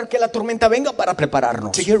esperar que la tormenta venga para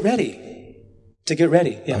prepararnos. to get ready. To get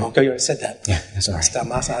ready. Yeah, okay, I said that. Yeah, that's all right. Está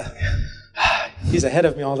más He's ahead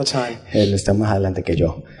of me all the time. Él está más adelante que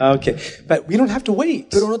yo. Okay, but we don't have to wait.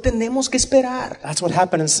 Pero no tenemos que esperar. That's what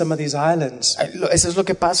happened in some of these islands. Eso es lo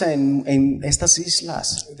que pasa en estas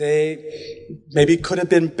islas. They maybe could have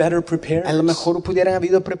been better prepared. A lo mejor pudieran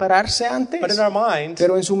habido prepararse antes. But in our mind,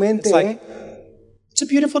 Pero en su mente, it's like, it's a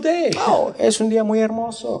beautiful day. oh, es un día muy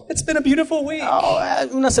hermoso. It's been a beautiful week. Oh,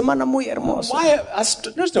 una semana muy hermosa. Why?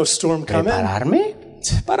 There's no storm coming. ¿Prepararme?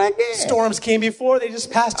 ¿Para qué? Storms came before, they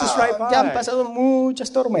just passed us right Ya han by. pasado muchas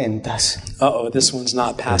tormentas. Uh-oh, this one's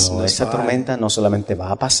not passing Pero us esta by. tormenta no solamente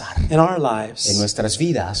va a pasar. In our En lives, nuestras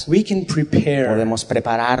vidas we can prepare podemos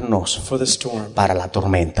prepararnos for the storm. para la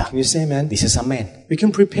tormenta. Can you say amen? Dices amén. We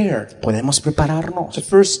can prepare. Podemos prepararnos. The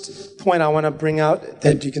first point I want to bring out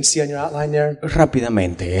that you can see on your outline there.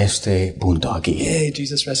 Rápidamente este punto aquí. Hey,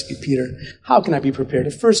 Jesus rescued Peter. How can I be prepared?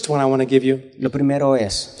 The first one I want to give you Lo primero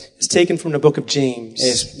es is taken from the book of James.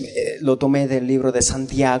 lo tomé del libro de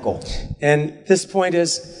Santiago. And this point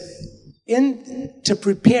is, to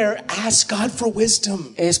prepare, ask God for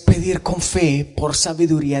wisdom. Es pedir con fe por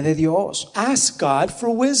sabiduría de Dios. Ask God for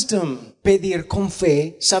wisdom. Pedir con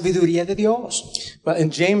fe sabiduría de Dios. Well,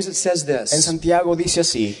 in James it says En this. Santiago dice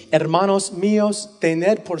así: Hermanos míos,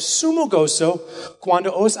 tened por sumo gozo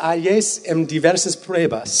cuando os halléis en diversas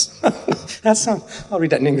pruebas. I'll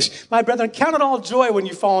read that in English. My brethren, count it all joy when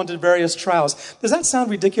you fall into various trials. Does that sound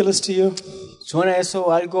ridiculous to you? ¿Suena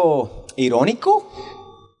eso algo irónico?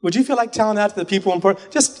 Would you feel like telling that to the people in port?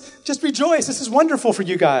 Just rejoice. This is wonderful for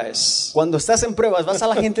you guys. Cuando estás en pruebas, vas a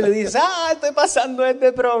la gente y le dices: estoy pasando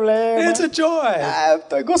este problema. It's a joy.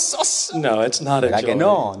 Estoy gozoso. No, it's not a ¿Verdad joy. que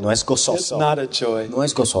no? No es It's gozoso. not a joy. No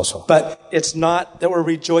es gozoso. But it's not that we're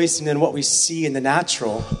rejoicing in what we see in the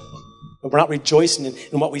natural. But we're not rejoicing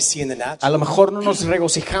in what we see in the natural. A lo mejor no nos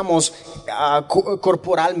regocijamos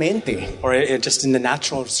corporalmente Or just in the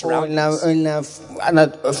natural o surroundings. en la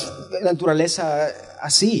naturaleza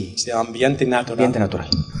así. It's the ambiente natural. Ambiente natural.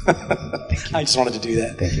 I just wanted to do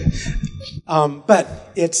that. Thank you. But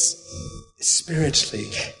it's spiritually.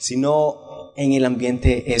 Sino en el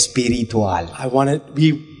ambiente espiritual. I want it.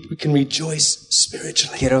 We can rejoice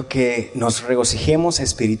spiritually. Quiero que nos regocijemos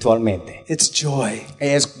espiritualmente. It's joy.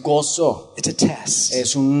 Es gozo. It's a test.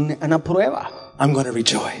 Es una prueba. I'm going to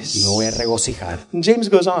rejoice. Me voy a regocijar. And James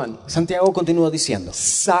goes on. Santiago continúa diciendo: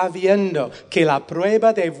 Sabiendo que la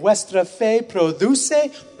prueba de vuestra fe produce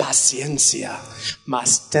paciencia,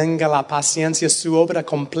 mas tenga la paciencia su obra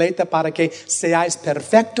completa para que seáis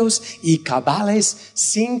perfectos y cabales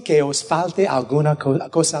sin que os falte alguna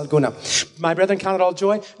cosa alguna. My brethren, count it all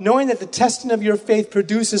joy, knowing that the testing of your faith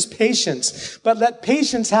produces patience. But let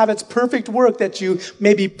patience have its perfect work, that you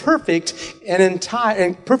may be perfect and entire,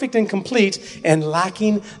 and perfect and complete, and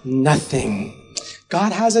lacking nothing.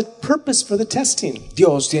 God has a purpose for the testing.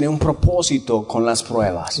 Dios tiene un propósito con las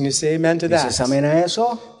pruebas. Can you say amen to that? ¿Dices amén a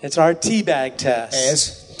eso? It's our tea bag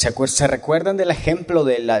test. ¿Se recuerdan del ejemplo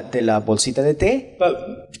de la bolsita de té?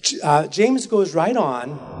 But James goes right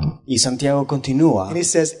on. Y Santiago continúa. And he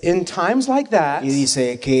says, in times like that, Y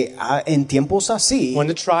dice que en tiempos así, when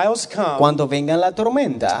the trials come, cuando venga la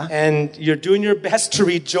tormenta, and you're doing your best to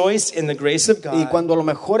rejoice in the grace of God, y cuando a lo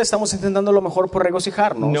mejor estamos intentando lo mejor por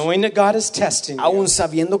regocijarnos, knowing that God is testing you, aún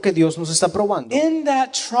sabiendo que Dios nos está probando, in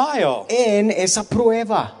that trial, en esa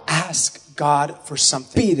prueba, ask God for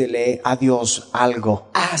something. pídele a Dios algo.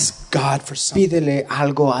 Ask God for something. Pídele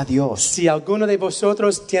algo a Dios. Si alguno de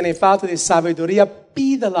vosotros tiene falta de sabiduría,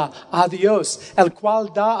 pídala a Dios, el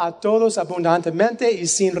cual da a todos abundantemente y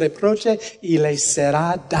sin reproche, y le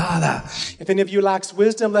será dada. If any of you lacks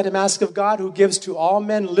wisdom, let him ask of God, who gives to all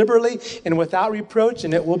men liberally and without reproach,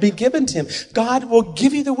 and it will be given to him. God will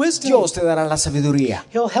give you the wisdom. Dios te dará la sabiduría.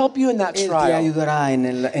 He'll help you in that Él te trial. ayudará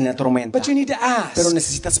en la tormenta. But you need to ask. Pero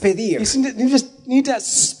necesitas pedir. You just need to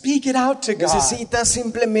speak it out to God. Necesitas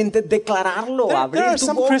simplemente declararlo, There abrir are tu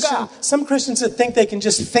some boca. Christians that think they can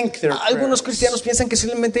just think their Algunos prayers. cristianos piensan que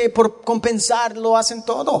simplemente por compensar lo hacen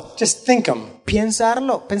todo. Just think them.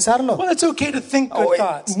 Pensarlo. Well, it's okay to think good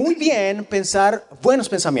thoughts. Muy bien pensar buenos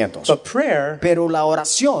pensamientos. But prayer Pero la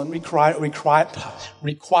oración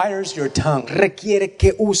requires your tongue. requiere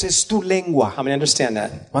que uses tu lengua. How many understand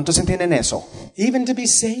that? ¿Cuántos entienden eso? Even to be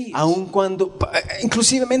saved. Aun cuando,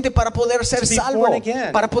 inclusivemente para poder ser To be salvo, born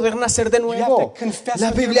again. para poder nacer de You have nuevo. to confess La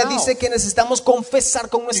with your Biblia mouth. dice que necesitamos confesar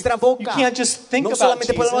con nuestra boca. You can't just think No about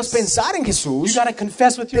solamente podemos Jesus. pensar en You Jesús, got to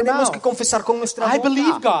confess with your tenemos mouth. que confesar con nuestra I boca.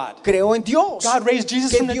 believe God. Creo en Dios. God raised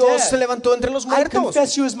Jesus Que from the Dios se dead. levantó entre los I muertos.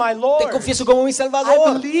 confess you as my Lord. Te confieso como mi I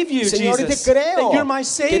Salvador. believe you, Señor, y te Jesus, creo that you're my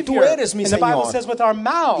que tú Savior. eres mi And the Bible Señor. says with our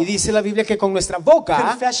mouth, Y dice la Biblia que con nuestra boca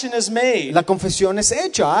confession is made la confesión es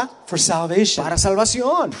hecha for salvation. para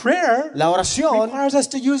salvación. Prayer La oración requires us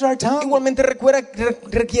to use our tongue. igualmente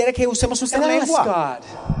requiere que usemos nuestra And ask lengua.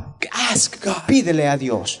 God. Ask God. Pídele a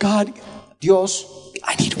Dios. God, Dios,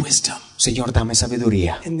 I need wisdom. Señor, dame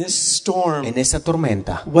sabiduría. In this storm, En esta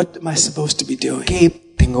tormenta, what am I supposed to be doing? ¿qué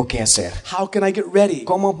tengo que hacer? How can I get ready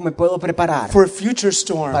 ¿Cómo me puedo preparar for future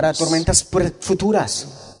storms? para tormentas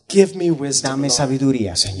futuras? Give me wisdom, Dame Lord.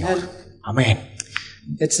 sabiduría, Señor. Amén.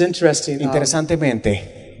 It's interesting.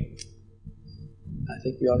 Interesantemente, I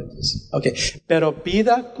think we ought to just. Okay. Pero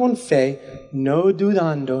pida con fe, no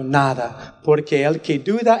dudando nada, porque el que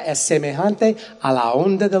duda es semejante a la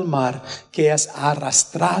onda del mar, que es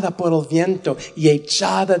arrastrada por el viento y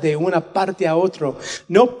echada de una parte a otra.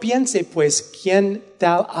 No piense, pues, quien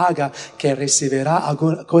tal haga, que recibirá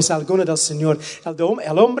cosa alguna del Señor.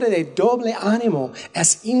 El hombre de doble ánimo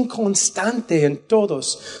es inconstante en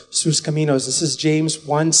todos sus caminos. This is James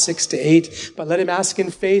 1:6-8. But let him ask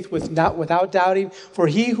in faith without doubting, for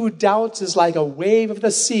he who doubts is like a wave of the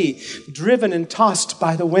sea, driven and tossed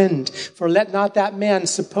by the wind. For let not that man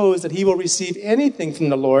suppose that he will receive anything from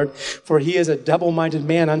the Lord, for he is a double-minded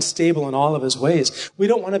man, unstable in all of his ways. We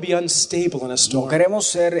don't want to be unstable in a no storm.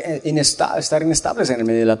 queremos estar inestables en el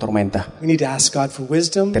medio de la tormenta. We need to ask God for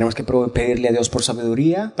wisdom, Tenemos que pedirle a Dios por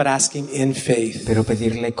sabiduría, but asking in faith. pero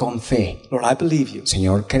pedirle con fe. Lord, I believe you.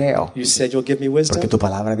 Señor, creo, You said you'll give me wisdom. porque tu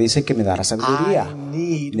palabra dice que me dará sabiduría. I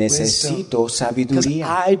need Necesito wisdom, sabiduría,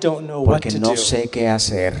 because I don't know what porque to no do, sé qué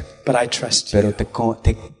hacer, but I trust pero you.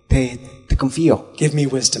 te confío Give me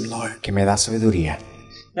wisdom, Lord. que me da sabiduría.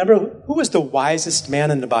 Remember, who was the wisest man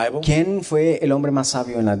in the Bible? ¿Quién fue el hombre más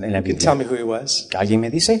sabio en la You can tell Biblia? me who he was. ¿Alguien me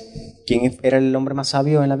dice? ¿Quién era el hombre más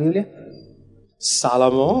sabio en la Biblia?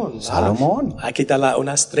 Salomón. Salomón. Hay que darle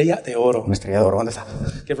una estrella de oro. Un estrellador, ¿dónde está?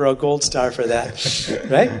 Give her a gold star for that.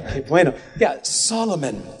 Right? Okay, bueno. Yeah,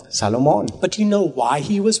 Solomon. Salomón. But do you know why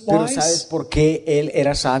he was ¿Pero sabes wise? por qué él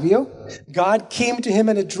era sabio? God came to him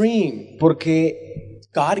in a dream. Porque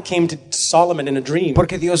Solomon in a dream.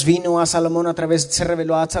 Porque Dios vino a Salomón se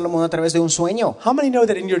reveló a Salomón a través de un sueño. How many know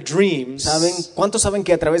that in your dreams, ¿Cuántos saben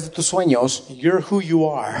que a través de tus sueños you're who you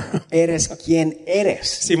are? eres quien eres?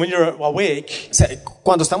 See, when you're awake, O sea,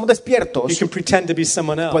 cuando estamos you despiertos, can pretend to be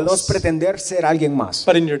someone podemos else. pretender ser alguien más.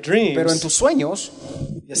 But in your dreams, Pero en tus sueños,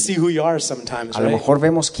 you see who you are sometimes, a lo right? mejor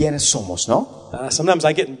vemos quiénes somos, ¿no? Sometimes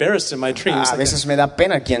I get embarrassed in my dreams. A veces me da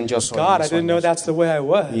pena quién yo soy. en God, I mis didn't know sueños. that's the way I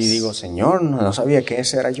was. Y digo, Señor, no sabía que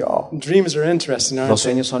ese era yo. Dreams are interesting, aren't Los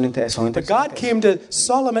they? sueños son But God interesantes. came to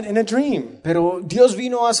Solomon in a dream. Pero Dios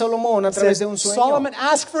vino a Salomón a través de un sueño. Solomon,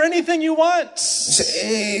 ask for anything you want.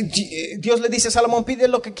 Dios le dice a Salomón, pide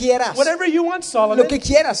lo que quieras. Whatever you want, Solomon, Lo que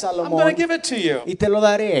quieras, I'm going Salomón, to give it to you. y te lo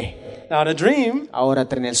daré. Now in a dream, Ahora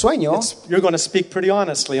en el sueño, you're going to speak pretty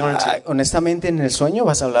honestly, aren't you? honestamente en el sueño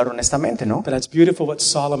vas a hablar honestamente, ¿no? But it's beautiful what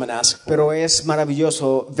Solomon asked for. Pero es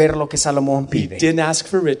maravilloso ver lo que Salomón He pide. didn't ask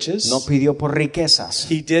for riches. No pidió por riquezas.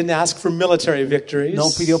 He didn't ask for military victories. No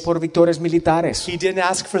pidió por victorias militares. He didn't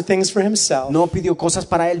ask for things for himself. No pidió cosas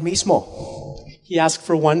para él mismo. He asked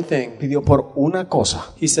for one thing. Pidió por una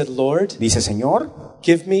cosa. He said, Lord, Dice, Señor,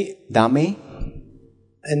 give me, dame.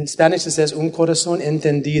 in Spanish it says, un corazón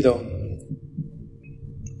entendido.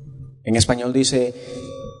 En español dice,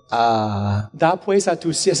 Da pues a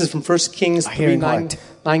tu siervo, this is from 1 Kings 3, hearing 9 heart.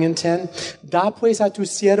 and 10. Da pues a tu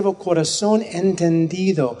siervo corazón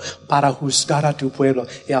entendido para juzgar a tu pueblo.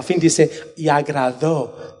 Y al fin dice, y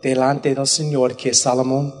agradó delante del Señor que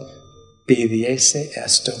Salomón pidiese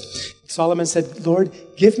esto. Solomon said, Lord,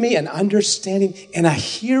 give me an understanding and a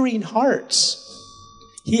hearing heart.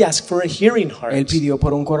 He asked for a hearing heart. él pidió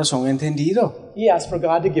por un corazón entendido. He asked for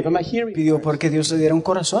God to give him a hearing Pidió heart. porque Dios le diera un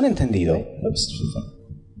corazón entendido. Oops.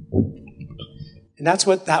 And that's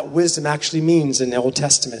what that wisdom actually means in the Old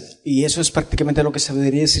Testament. Y eso es prácticamente lo que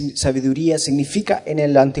sabiduría significa en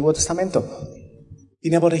el Antiguo Testamento.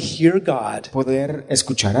 Being able to hear God Poder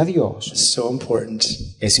escuchar a Dios is so important.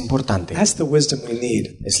 es importante. That's the wisdom we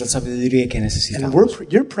need. Es la sabiduría que And necesitamos.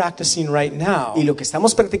 you're practicing right now Y lo que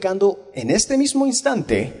estamos practicando en este mismo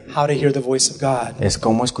instante how to hear the voice of God. es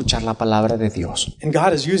cómo escuchar la palabra de Dios. And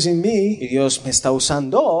God is using me Y Dios me está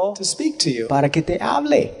usando to speak to you. para que te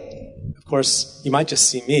hable. Of course, you might just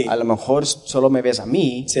see me A lo mejor solo me ves a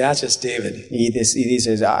mí and say, that's just David. y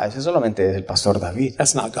dices, ese solamente es el pastor David.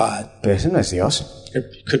 That's not God. Pero ese no es Dios. You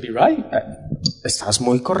could be right. Estás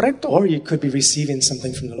muy correcto. Or you could be receiving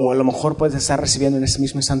something from the O a Lord. lo mejor puedes estar recibiendo en este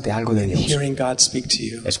mismo instante algo de Dios. Hearing God speak to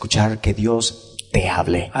you. Escuchar que Dios te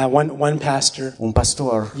hable. One pastor Un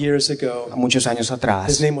pastor, years ago, muchos años his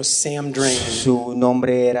atrás, name was Sam Drain. su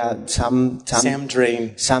nombre era Sam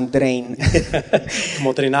Drain. Sam Drain.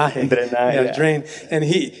 Como drenaje. Drenaje. Yeah, drain. And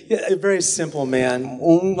a very simple man.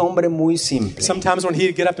 Un hombre muy simple. Sometimes when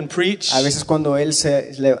he'd get up and preach, A veces cuando él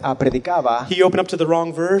predicaba, he opened up to the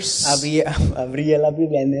wrong verse. abría la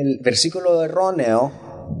Biblia en el versículo erróneo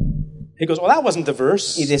He goes, well, that wasn't the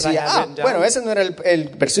verse. y that I decía, had written down. bueno, ese no era el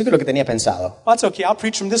versículo que tenía pensado. Well, that's okay. I'll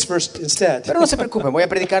preach from this verse instead. Pero no se preocupen, voy a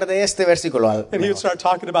predicar de este versículo. And he would start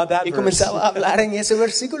talking about that Y verse. comenzaba a hablar en ese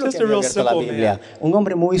versículo Just que a había real abierto la simple Biblia. Un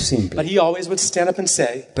hombre muy simple. But he always would stand up and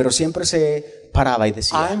say, Pero siempre se paraba y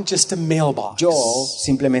decía, I'm just a mailbox. yo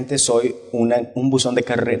simplemente soy un buzón del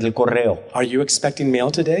correo. Are you expecting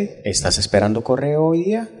mail today? ¿Estás esperando correo hoy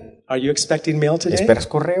día? Are you expecting mail today? ¿Esperas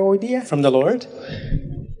correo hoy día? From the Lord?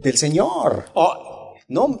 Del Señor. Oh,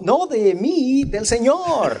 No de mí, del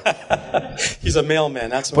Señor. he's a mailman.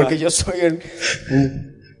 That's Porque why. yo soy el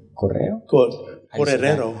correo. Good. How do you say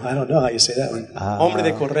Correro. I don't know how you say that one. Hombre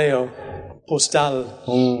de correo. Postal.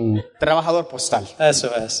 Un trabajador postal. Eso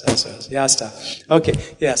es. Ya está. Okay,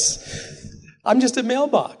 yes. I'm just a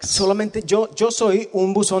mailbox. Solamente yo soy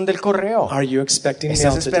un buzón del correo. Are you expecting mail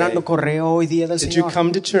 ¿Estás today? esperando correo hoy día del Did you Señor?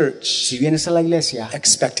 come to church Si vienes a la iglesia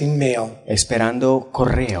expecting mail? esperando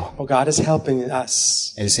correo, Well, God is helping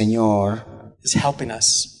us. el Señor Is helping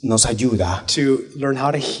us nos ayuda to learn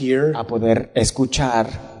how to hear a poder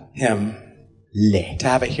escucharle, Him, to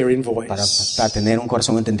have a hearing voice. para tener un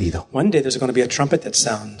corazón entendido. One day there's going to be a trumpet that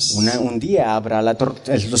sounds. Un día habrá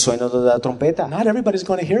el sueno de la trompeta Not everybody's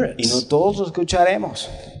going to hear y no it. todos lo escucharemos.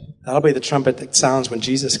 That'll be the trumpet that sounds when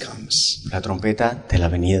Jesus comes. La trompeta de la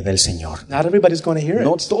venida del Señor. Not everybody's going to hear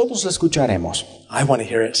No it. todos la escucharemos. I want to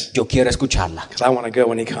hear it Yo quiero escucharla because I want to go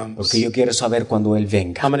when He comes. porque yo quiero saber cuando Él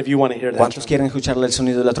venga. How many of you want to hear that? ¿Cuántos quieren escucharle el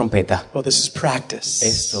sonido de la trompeta? Well, this is practice.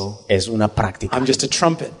 Esto es una práctica. I'm just a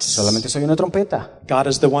trumpet. Solamente soy una trompeta. God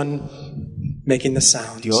is the one making the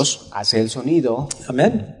sound. Dios hace el sonido.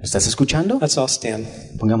 Amen. ¿Estás escuchando? Let's all stand.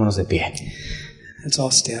 Pongámonos de pie. Let's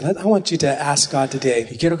all stand. I want you to ask God today,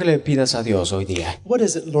 Y quiero que le pidas a Dios hoy día. what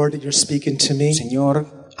is it, Lord, that you're speaking to me?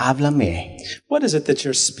 Señor, háblame. What is it that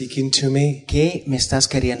you're speaking to me? ¿Qué me estás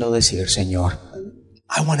queriendo decir, Señor?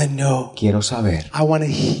 I want to know. Quiero saber. I want to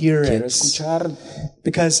hear Quiero it. escuchar.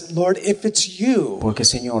 Because, Lord, if it's you Porque,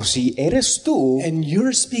 Señor, si eres tú and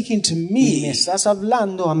you're speaking to y me me, estás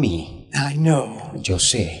hablando a mí, I know yo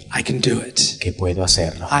sé I can do it. que puedo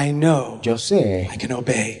hacerlo. I know Yo sé I can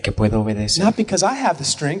obey. que puedo obedecer. Not because I have the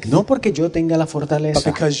strength, No porque yo tenga la but fortaleza,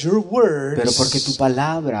 because your pero porque tu words,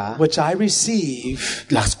 palabra, which I receive,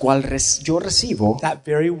 las cuales yo recibo, that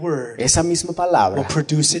very word esa misma will palabra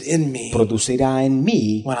produce it in me producirá en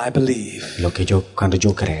mí when I believe. lo que cuando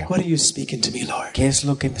yo creo. What are you speaking to me, Lord? ¿Qué es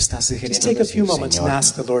lo que me estás Just sugiriendo take a few decir, moments and Señor?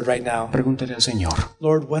 ask the Lord right now. Pregúntale al Señor.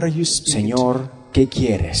 Lord, what are you speaking to me? Señor, ¿qué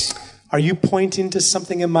quieres? Are you pointing to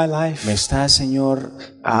something in my life? ¿Me estás, Señor,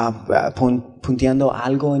 punteando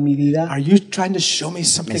algo en mi vida? Are you trying to show me ¿Me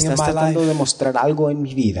something in estás my tratando life? de mostrar algo en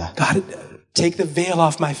mi vida? God, take the veil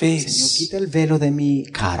off my Señor, face. quita el velo de mi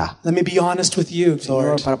cara. Let me be honest with you, Señor,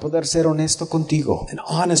 Lord, para poder ser honesto contigo. and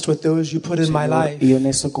honest with those you put in my Señor, life. y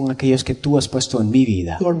honesto con aquellos que tú has puesto en mi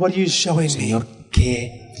vida. Lord, what are you showing me? Señor,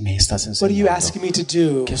 ¿qué me estás What are you enseñando? asking me to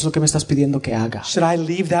do? ¿Qué es lo que me estás pidiendo que haga? Should I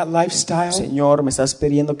leave that lifestyle? Señor, ¿me estás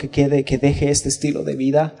pidiendo que deje este estilo de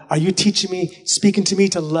vida? Are you teaching me, speaking to me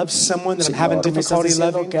to love someone that I'm having Señor, ¿me estás difficulty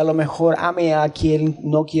diciendo loving? que a lo mejor ame a quien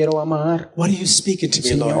no quiero amar? What are you speaking to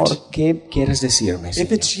me, Lord? Señor, ¿qué quieres decirme, If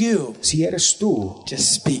Señor? it's you, Si eres tú,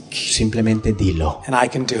 just speak, simplemente dilo and I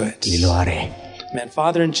can do it. y lo haré. Man,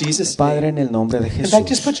 Father, in Jesus' Padre, name. en el nombre de In fact,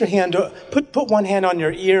 just Jesús, put your hand, put one hand on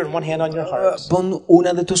your ear and one hand on your heart. pon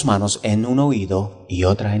una de tus manos en un oído y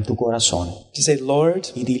otra en tu corazón To say, Lord,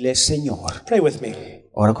 y dile, Señor, pray with me.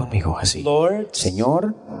 ora conmigo así. Lord,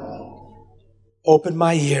 Señor, open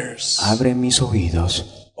my ears, abre mis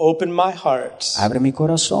oídos, open my heart abre mi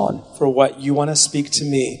corazón for what you want to speak to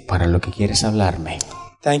me. para lo que quieres hablarme.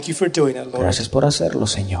 Thank you for doing it, Lord. Gracias por hacerlo,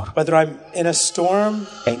 Señor. Whether I'm in a storm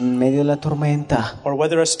En medio de la tormenta, or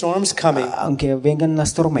whether a storm's coming, aunque vengan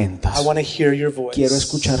las tormentas, I want to hear your voice. quiero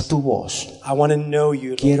escuchar tu voz. I want to know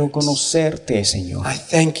you, Quiero Lord. conocerte, Señor. I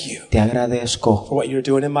thank you Te agradezco for what you're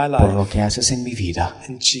doing in my por life. lo que haces en mi vida.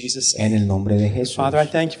 In Jesus' name. En el nombre de Jesús. Father, I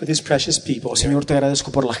thank you for these precious people here. Señor, te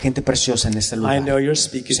agradezco por la gente preciosa en este I lugar. know you're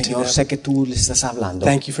speaking to Señor, them. sé que tú le estás hablando.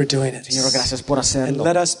 Thank you for doing it. Señor, gracias por And hacerlo.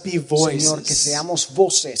 let us be Señor, que voices seamos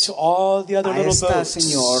voces to all the other a little esta, boats.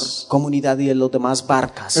 Señor, comunidad y a los demás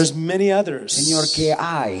barcas. There's many others. Señor, que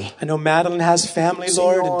hay. I know Madeline has family,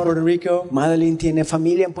 Lord, in Señor, Puerto Rico. Madeline tiene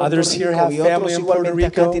familia en Puerto Others here Rico have y otros family in Puerto igualmente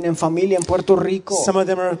acá Rico. tienen familia en Puerto Rico. Some of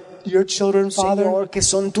them are your children, Father. Señor, que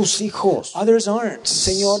son tus hijos. Others aren't.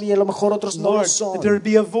 Señor, y a lo mejor otros no lo Lord, son. that there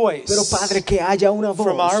be a voice Pero Padre, que haya una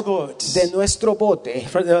from our voz boat, de nuestro bote,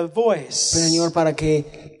 for the voice. Señor, para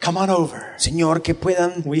que, Come on over. Señor, que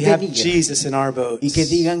puedan We have venir Jesus in our boat. y que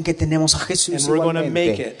digan que tenemos a Jesús And we're gonna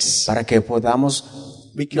make igualmente, it. para que podamos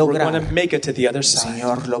We're going to lograr, make it to the other side.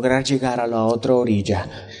 Señor, lograr llegar a la otra orilla.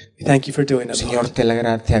 Thank you for doing it, Señor,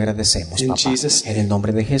 Lord. te agradecemos, In papá, Jesus' en el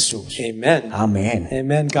nombre de Jesús. Amen. Amén.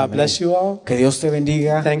 Amen. God bless you all. Que Dios te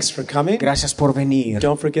bendiga. Thanks for coming. Gracias por venir.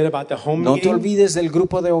 Don't forget about the home No te meeting olvides del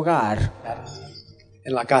grupo de hogar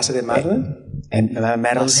en la casa de Madeline. en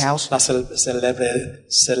Madeline's house. La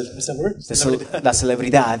what's that word? La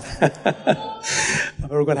celebridad.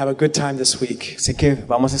 We're going to have a good time this week. Así que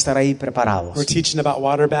vamos a estar ahí preparados. We're teaching about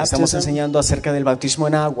water Estamos baptism. enseñando acerca del bautismo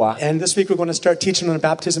en agua. And this week we're going to start teaching on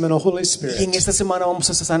baptism in the Holy Y en Spirit. esta semana vamos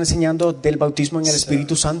a estar enseñando del bautismo en el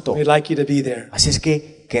Espíritu Santo. We'd like you to be there. Así es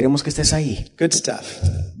que queremos que estés ahí. Good stuff.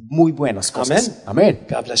 Muy buenas cosas. Amén.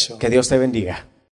 God bless you all. Que Dios te bendiga.